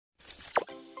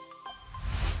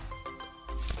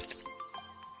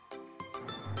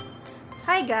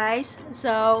Hi guys!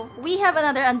 So, we have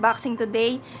another unboxing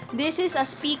today. This is a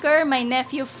speaker my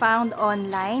nephew found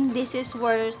online. This is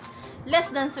worth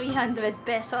less than 300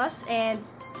 pesos and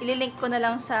ililink ko na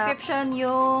lang sa description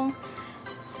yung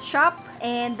shop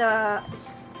and the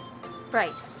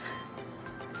price.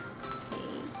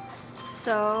 Okay.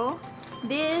 So,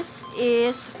 this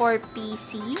is for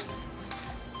PC.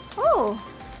 Oh,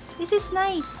 this is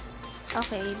nice.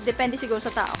 Okay, depende siguro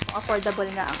sa tao kung affordable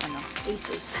nga ang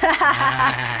Asus.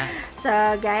 So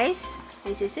guys,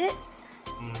 this is it.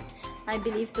 I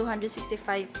believe 265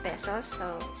 pesos.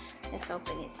 So let's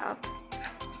open it up.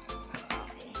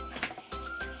 Okay.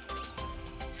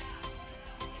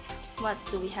 What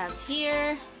do we have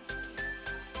here?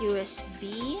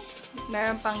 USB.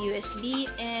 Meron pang USB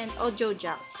and audio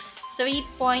jack.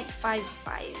 3.55.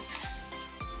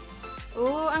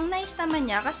 Oh, ang nice naman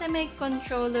niya kasi may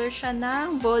controller siya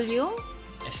ng volume.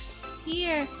 Yes.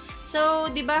 Here. So,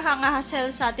 di ba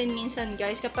hassle sa atin minsan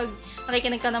guys kapag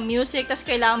nakikinig ka ng music tapos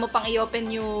kailangan mo pang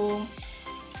i-open yung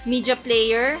media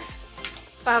player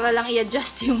para lang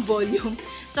i-adjust yung volume.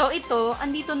 So, ito,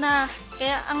 andito na.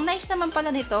 Kaya, ang nice naman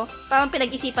pala nito. Parang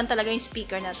pinag-isipan talaga yung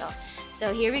speaker na to.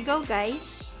 So, here we go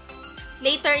guys.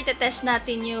 Later, itetest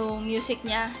natin yung music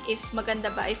niya, if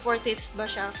maganda ba, if worth it ba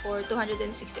siya for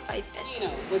 265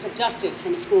 pesos. Was abducted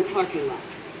from a school parking lot.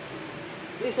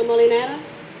 Lisa Molinera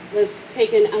was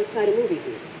taken outside a movie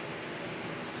theater.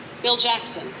 Bill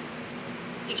Jackson.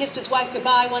 He kissed his wife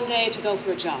goodbye one day to go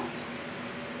for a jog.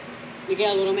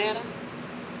 Miguel Romero.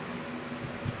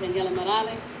 Daniela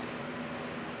Morales.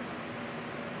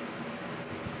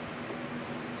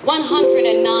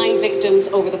 109 victims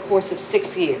over the course of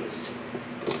 6 years.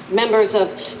 Members of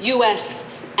U.S.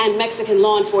 and Mexican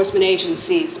law enforcement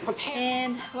agencies prepared.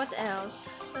 And what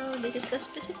else? So this is the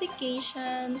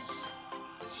specifications.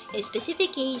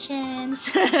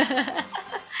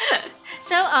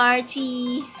 So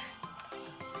arty.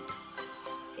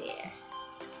 There.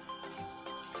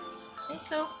 Okay,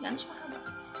 so ganun siya haba.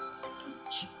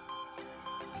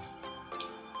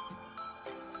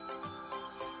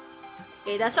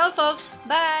 Okay, that's all folks.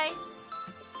 Bye!